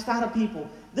 cast out of people.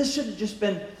 This should have just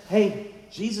been, hey,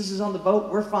 Jesus is on the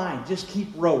boat, we're fine, just keep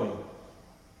rowing.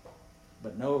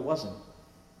 But no, it wasn't.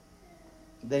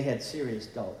 They had serious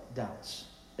doubts.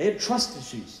 They had trust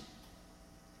issues.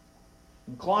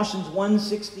 In Colossians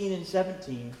 1:16 and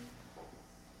 17,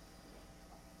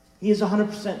 he is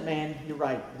 100% man, you're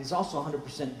right, but he's also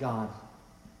 100% God.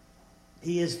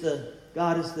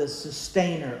 God is the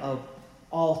sustainer of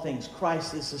all things.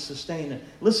 Christ is the sustainer.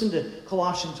 Listen to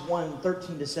Colossians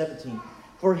 1:13 to 17.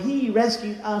 For he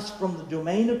rescued us from the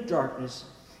domain of darkness.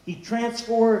 He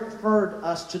transferred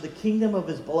us to the kingdom of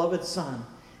his beloved Son,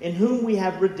 in whom we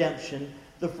have redemption,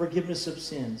 the forgiveness of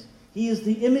sins. He is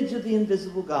the image of the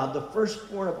invisible God, the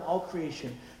firstborn of all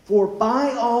creation. For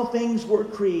by all things were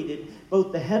created,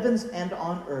 both the heavens and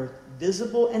on earth,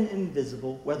 visible and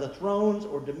invisible, whether thrones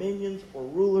or dominions or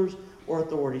rulers or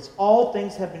authorities. All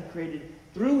things have been created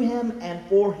through him and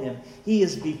for him. He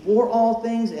is before all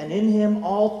things, and in him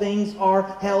all things are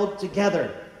held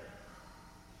together.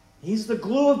 He's the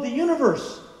glue of the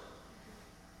universe.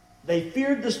 They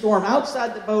feared the storm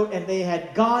outside the boat, and they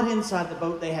had God inside the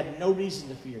boat. They had no reason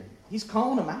to fear. He's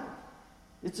calling them out.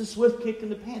 It's a swift kick in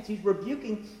the pants. He's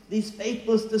rebuking these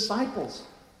faithless disciples.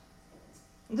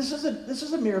 This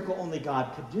is a miracle only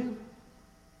God could do.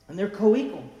 And they're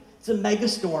co-equal. It's a mega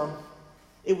storm.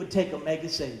 It would take a mega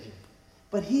savior.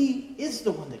 But he is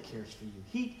the one that cares for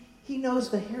you. He knows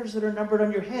the hairs that are numbered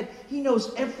on your head. He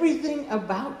knows everything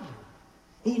about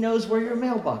you. He knows where your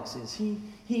mailbox is.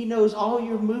 He knows all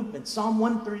your movements. Psalm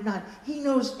 139. He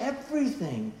knows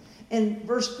everything. And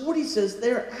verse 40 says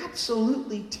they're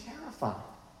absolutely terrified.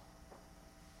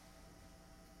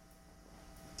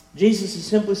 Jesus is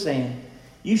simply saying,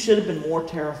 you should have been more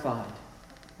terrified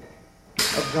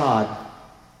of God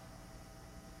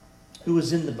who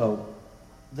was in the boat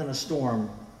than a storm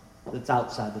that's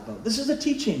outside the boat. This is a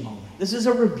teaching moment. This is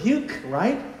a rebuke,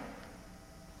 right?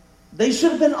 They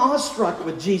should have been awestruck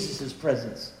with Jesus'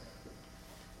 presence.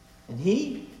 And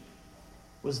he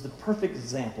was the perfect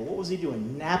example. What was he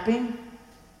doing? Napping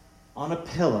on a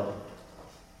pillow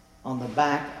on the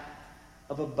back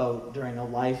of a boat during a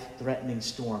life-threatening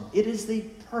storm. It is the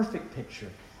perfect picture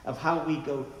of how we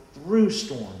go through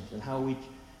storms and how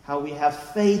we have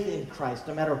faith in Christ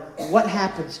no matter what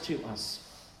happens to us.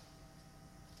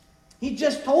 He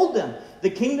just told them, the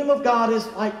kingdom of God is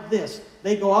like this.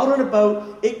 They go out on a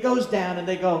boat, it goes down, and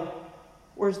they go,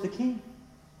 where's the king?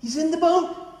 He's in the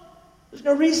boat. There's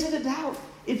no reason to doubt.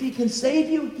 If he can save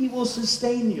you, he will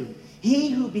sustain you. He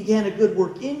who began a good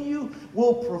work in you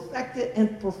will perfect it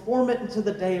and perform it until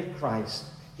the day of Christ.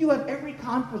 You have every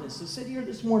confidence to sit here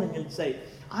this morning and say,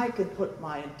 I can put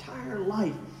my entire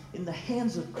life in the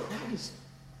hands of Christ.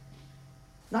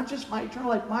 Not just my eternal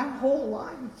life, my whole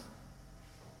life.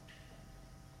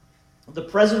 The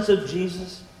presence of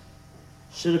Jesus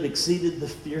should have exceeded the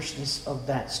fierceness of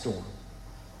that storm.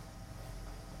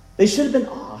 They should have been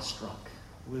awestruck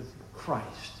with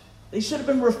Christ. They should have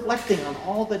been reflecting on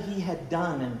all that he had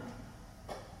done,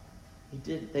 and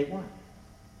they weren't.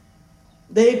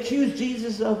 They accused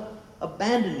Jesus of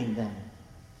abandoning them.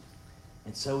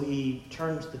 And so he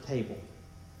turns the table,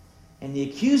 and he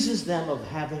accuses them of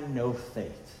having no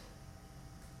faith.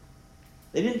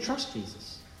 They didn't trust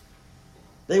Jesus.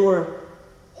 They were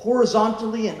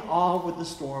horizontally in awe with the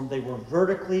storm. They were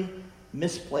vertically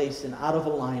misplaced and out of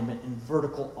alignment in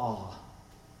vertical awe.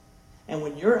 And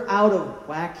when you're out of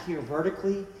whack here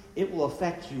vertically, it will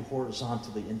affect you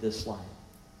horizontally in this life.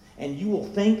 And you will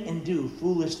think and do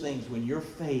foolish things when your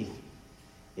faith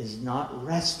is not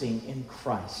resting in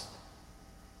Christ.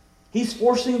 He's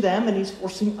forcing them and he's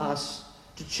forcing us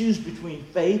to choose between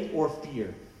faith or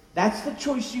fear. That's the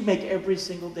choice you make every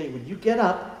single day. When you get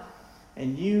up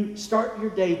and you start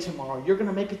your day tomorrow, you're going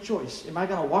to make a choice. Am I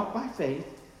going to walk by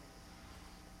faith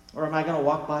or am I going to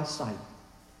walk by sight?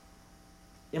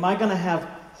 Am I going to have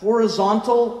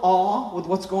horizontal awe with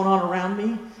what's going on around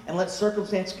me and let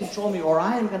circumstance control me? Or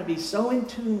I am going to be so in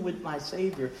tune with my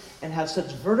Savior and have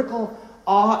such vertical,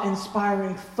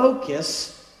 awe-inspiring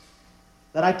focus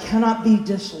that I cannot be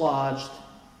dislodged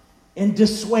and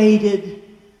dissuaded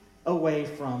away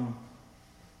from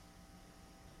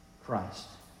Christ.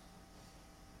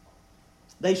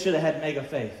 They should have had mega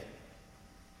faith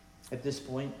at this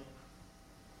point.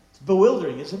 It's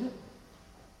bewildering, isn't it?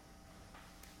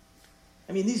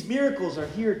 I mean, these miracles are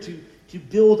here to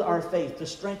build our faith, to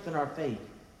strengthen our faith.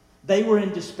 They were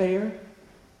in despair,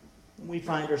 and we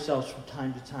find ourselves from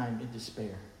time to time in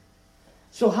despair.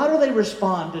 So how do they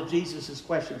respond to Jesus'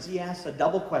 questions? He asks a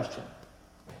double question.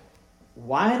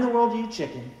 Why in the world are you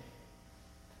chicken?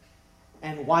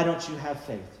 And why don't you have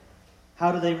faith?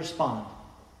 How do they respond?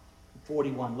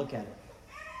 41, look at it.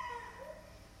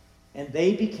 And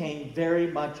they became very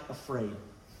much afraid.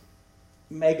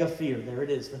 Mega fear. There it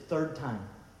is, the third time.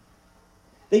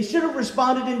 They should have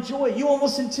responded in joy. You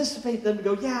almost anticipate them to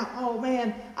go, yeah, oh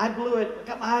man, I blew it. I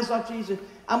got my eyes off Jesus.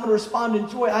 I'm going to respond in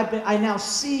joy. I now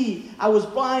see. I was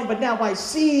blind, but now I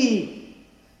see.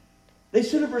 They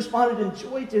should have responded in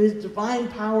joy to his divine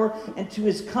power and to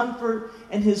his comfort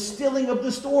and his stilling of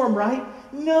the storm, right?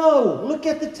 No. Look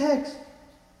at the text.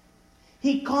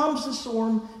 He calms the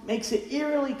storm, makes it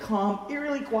eerily calm,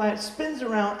 eerily quiet, spins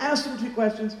around, asks them 2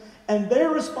 questions, and their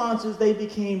response is they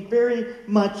became very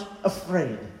much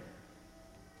afraid.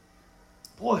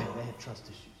 Boy, they had trust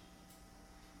issues.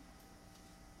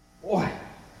 Boy,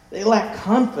 they lacked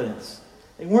confidence.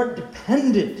 They weren't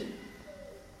dependent.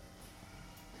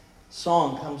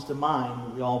 Song comes to mind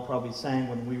that we all probably sang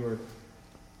when we were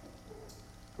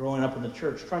growing up in the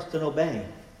church. Trust and obey,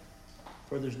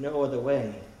 for there's no other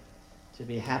way to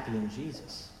be happy in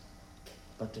Jesus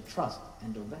but to trust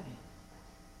and obey.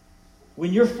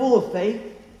 When you're full of faith,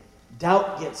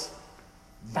 doubt gets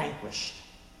vanquished.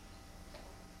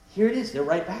 Here it is. They're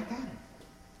right back at it.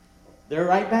 They're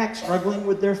right back struggling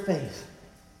with their faith.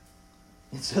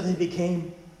 And so they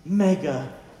became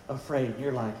mega afraid.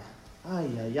 You're like, ay,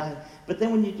 ay, ay. But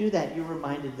then when you do that, you're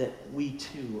reminded that we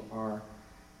too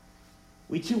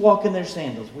walk in their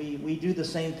sandals. We do the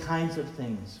same kinds of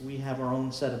things. We have our own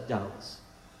set of doubts.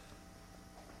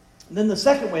 And then the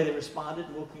second way they responded,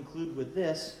 and we'll conclude with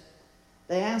this,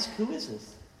 they asked, who is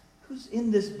this? Who's in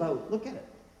this boat? Look at it.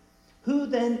 Who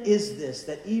then is this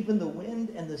that even the wind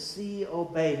and the sea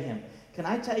obey him? Can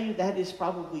I tell you that is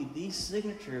probably the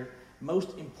signature,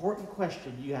 most important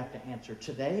question you have to answer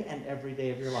today and every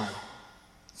day of your life.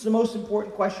 It's the most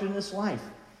important question in this life.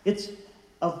 It's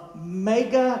of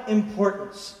mega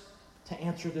importance to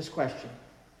answer this question.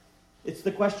 It's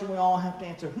the question we all have to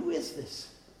answer. Who is this?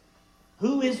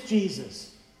 Who is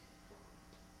Jesus?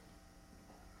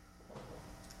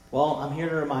 Well, I'm here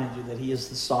to remind you that he is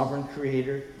the sovereign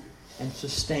creator and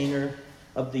sustainer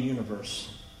of the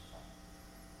universe.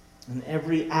 And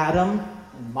every atom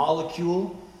and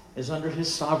molecule is under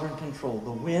his sovereign control.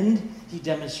 The wind, he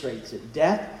demonstrates it.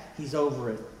 Death, he's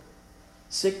over it.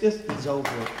 Sickness, he's over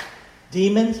it.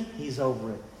 Demons, he's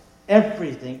over it.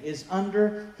 Everything is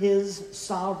under his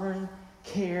sovereign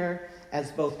care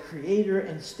as both creator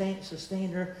and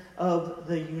sustainer of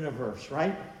the universe,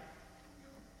 right?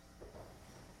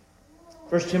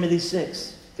 1 Timothy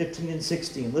 6, 15 and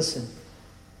 16. Listen.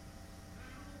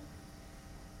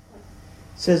 It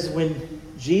says, when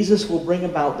Jesus will bring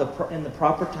about in the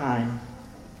proper time,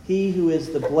 he who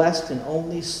is the blessed and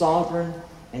only sovereign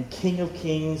and King of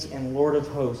kings and Lord of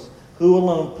hosts, who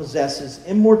alone possesses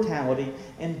immortality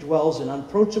and dwells in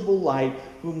unapproachable light,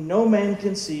 whom no man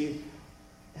can see,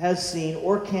 has seen,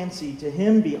 or can see. To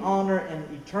him be honor and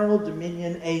eternal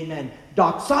dominion. Amen.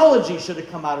 Doxology should have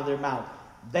come out of their mouth.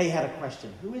 They had a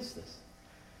question. Who is this?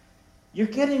 You're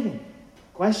kidding me.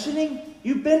 Questioning?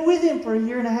 You've been with him for 1.5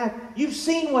 years. You've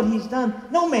seen what he's done.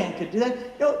 No man could do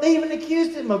that. No, they even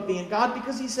accused him of being God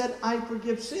because he said, I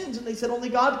forgive sins. And they said only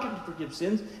God can forgive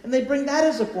sins. And they bring that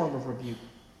as a form of rebuke.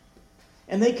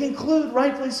 And they conclude,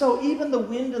 rightfully so, even the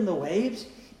wind and the waves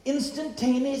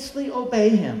instantaneously obey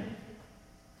him.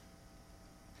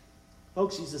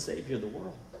 Folks, he's the Savior of the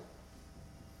world.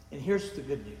 And here's the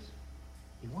good news.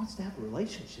 He wants to have a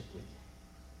relationship with you.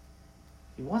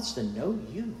 He wants to know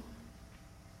you.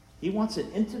 He wants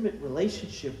an intimate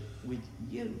relationship with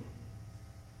you.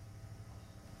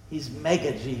 He's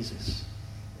mega Jesus.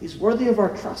 He's worthy of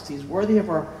our trust. He's worthy of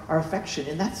our affection.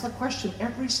 And that's the question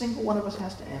every single one of us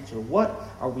has to answer. What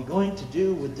are we going to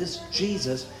do with this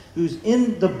Jesus who's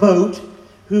in the boat,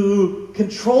 who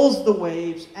controls the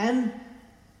waves and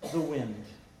the wind?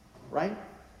 Right?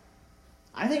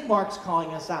 I think Mark's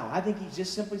calling us out. I think he's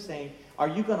just simply saying, are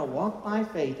you going to walk by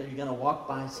faith or are you going to walk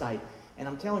by sight? And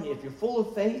I'm telling you, if you're full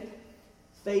of faith,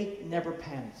 faith never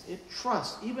panics. It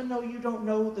trusts. Even though you don't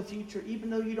know the future, even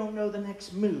though you don't know the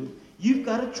next move, you've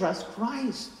got to trust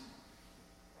Christ.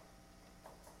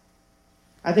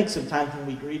 I think sometimes when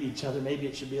we greet each other, maybe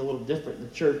it should be a little different in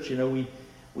the church. You know,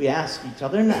 we ask each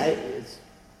other, and it's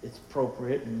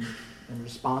appropriate and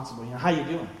responsible. You know, how you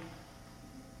doing?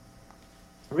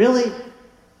 Really?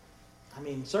 I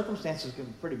mean, circumstances can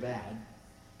be pretty bad.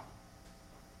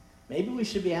 Maybe we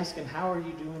should be asking, how are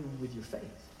you doing with your faith?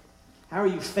 How are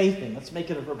you faithing? Let's make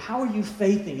it a verb. How are you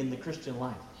faithing in the Christian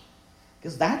life?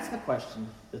 Because that's the question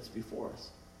that's before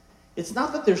us. It's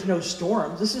not that there's no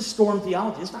storms. This is storm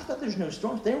theology. It's not that there's no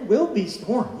storms. There will be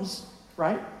storms,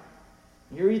 right?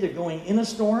 You're either going in a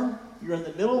storm, you're in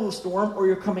the middle of a storm, or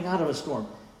you're coming out of a storm.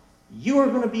 You are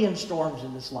going to be in storms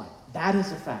in this life. That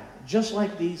is a fact. Just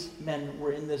like these men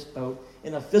were in this boat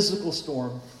in a physical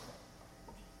storm.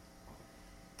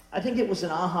 I think it was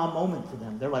an aha moment for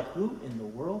them. They're like, who in the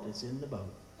world is in the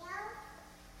boat?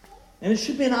 And it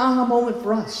should be an aha moment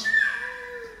for us.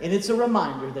 And it's a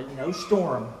reminder that no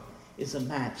storm is a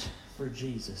match for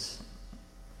Jesus.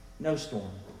 No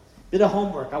storm. Bit of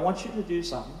homework. I want you to do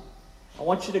something. I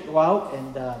want you to go out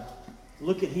and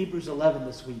look at Hebrews 11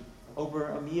 this week. Over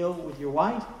a meal with your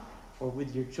wife or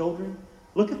with your children.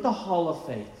 Look at the Hall of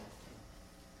Faith.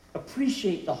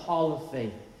 Appreciate the Hall of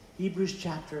Faith. Hebrews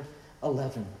chapter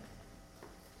 11.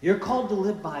 You're called to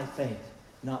live by faith,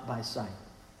 not by sight.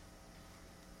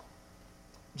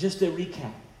 Just a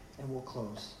recap, and we'll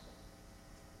close.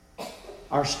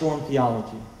 Our storm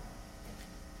theology.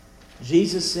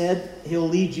 Jesus said he'll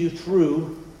lead you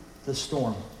through the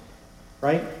storm.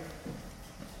 Right?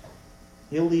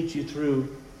 He'll lead you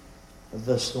through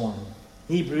the storm.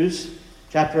 Hebrews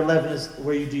chapter 11 is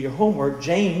where you do your homework.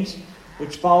 James,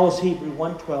 which follows Hebrew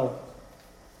 1:12.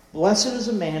 Blessed is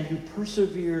a man who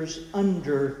perseveres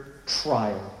under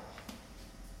trial.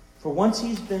 For once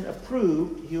he's been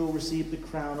approved, he will receive the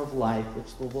crown of life,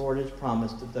 which the Lord has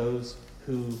promised to those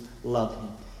who love him.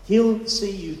 He'll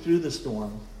see you through the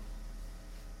storm.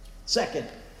 Second,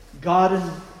 God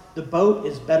in the boat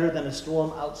is better than a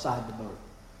storm outside the boat.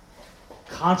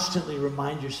 Constantly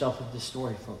remind yourself of this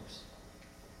story, folks.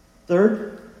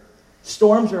 Third,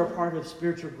 storms are a part of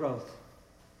spiritual growth.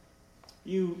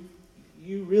 You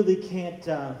really can't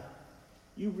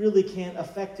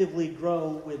effectively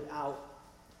grow without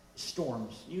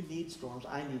storms. You need storms.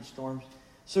 I need storms.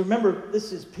 So remember,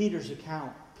 this is Peter's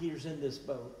account. Peter's in this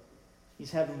boat.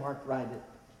 He's having Mark write it.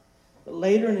 But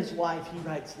later in his life, he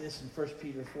writes this in 1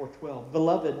 Peter 4:12.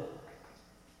 Beloved,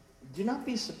 do not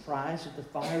be surprised at the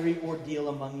fiery ordeal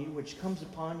among you, which comes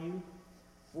upon you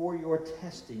for your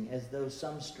testing, as though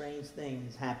some strange thing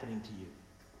is happening to you.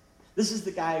 This is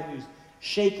the guy who's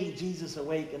shaking Jesus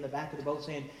awake in the back of the boat,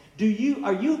 saying,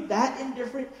 are you that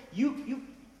indifferent? You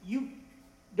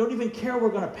don't even care we're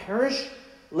going to perish?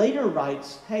 Later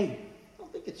writes, hey,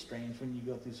 don't think it's strange when you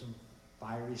go through some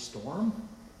fiery storm.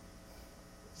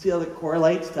 See how that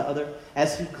correlates to other,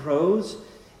 as he grows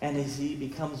and as he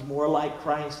becomes more like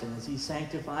Christ and as he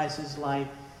sanctifies his life,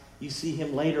 you see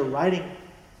him later writing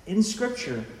in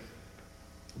Scripture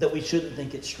that we shouldn't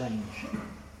think it's strange.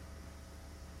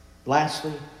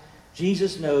 Lastly,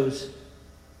 Jesus knows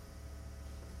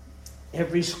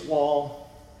every squall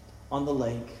on the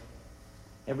lake,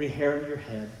 every hair in your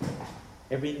head,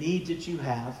 every need that you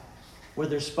have,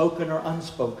 whether spoken or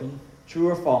unspoken, true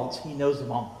or false, he knows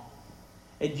them all.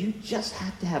 And you just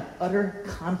have to have utter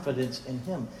confidence in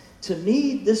him. To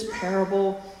me, this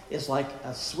parable is like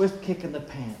a swift kick in the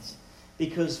pants.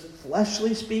 Because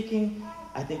fleshly speaking,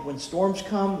 I think when storms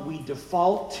come, we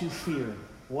default to fear.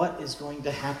 What is going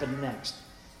to happen next?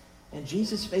 And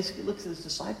Jesus basically looks at his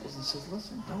disciples and says,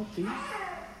 listen, don't fear.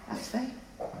 Have faith.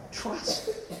 Trust.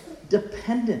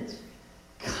 Dependence.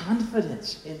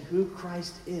 Confidence in who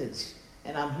Christ is.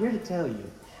 And I'm here to tell you,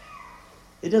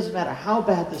 it doesn't matter how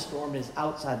bad the storm is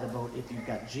outside the boat if you've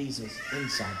got Jesus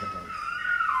inside the boat.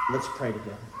 Let's pray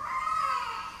together.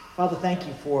 Father, thank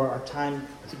you for our time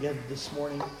together this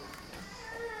morning.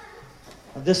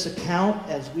 This account,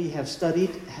 as we have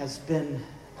studied, has been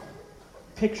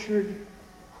pictured,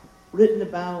 written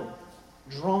about,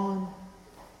 drawn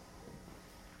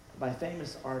by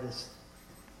famous artists.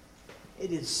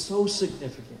 It is so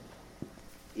significant.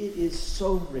 It is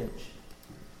so rich,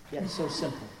 yet so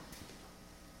simple.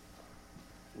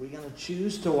 We're going to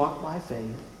choose to walk by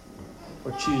faith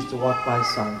or choose to walk by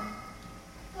sight.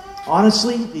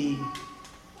 Honestly,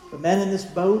 the men in this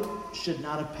boat should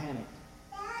not have panicked.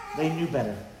 They knew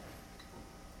better.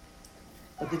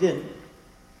 But they didn't.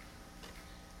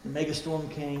 The mega storm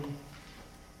came,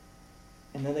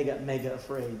 and then they got mega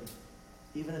afraid,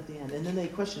 even at the end. And then they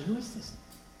questioned, who is this?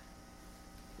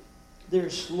 They're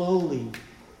slowly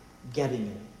getting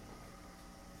it.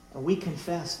 And we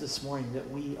confess this morning that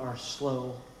we are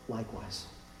slow likewise.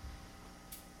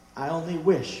 I only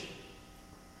wish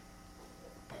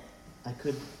I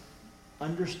could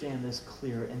understand this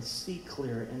clear and see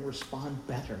clear and respond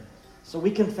better. So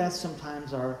we confess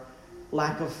sometimes our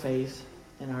lack of faith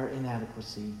and our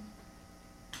inadequacy.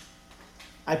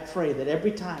 I pray that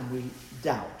every time we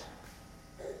doubt,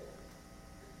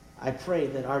 I pray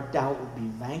that our doubt would be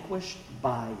vanquished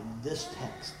by this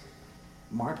text,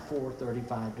 Mark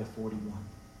 4:35-41.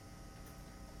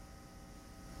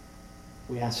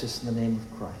 We ask this in the name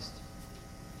of Christ.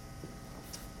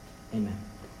 Amen.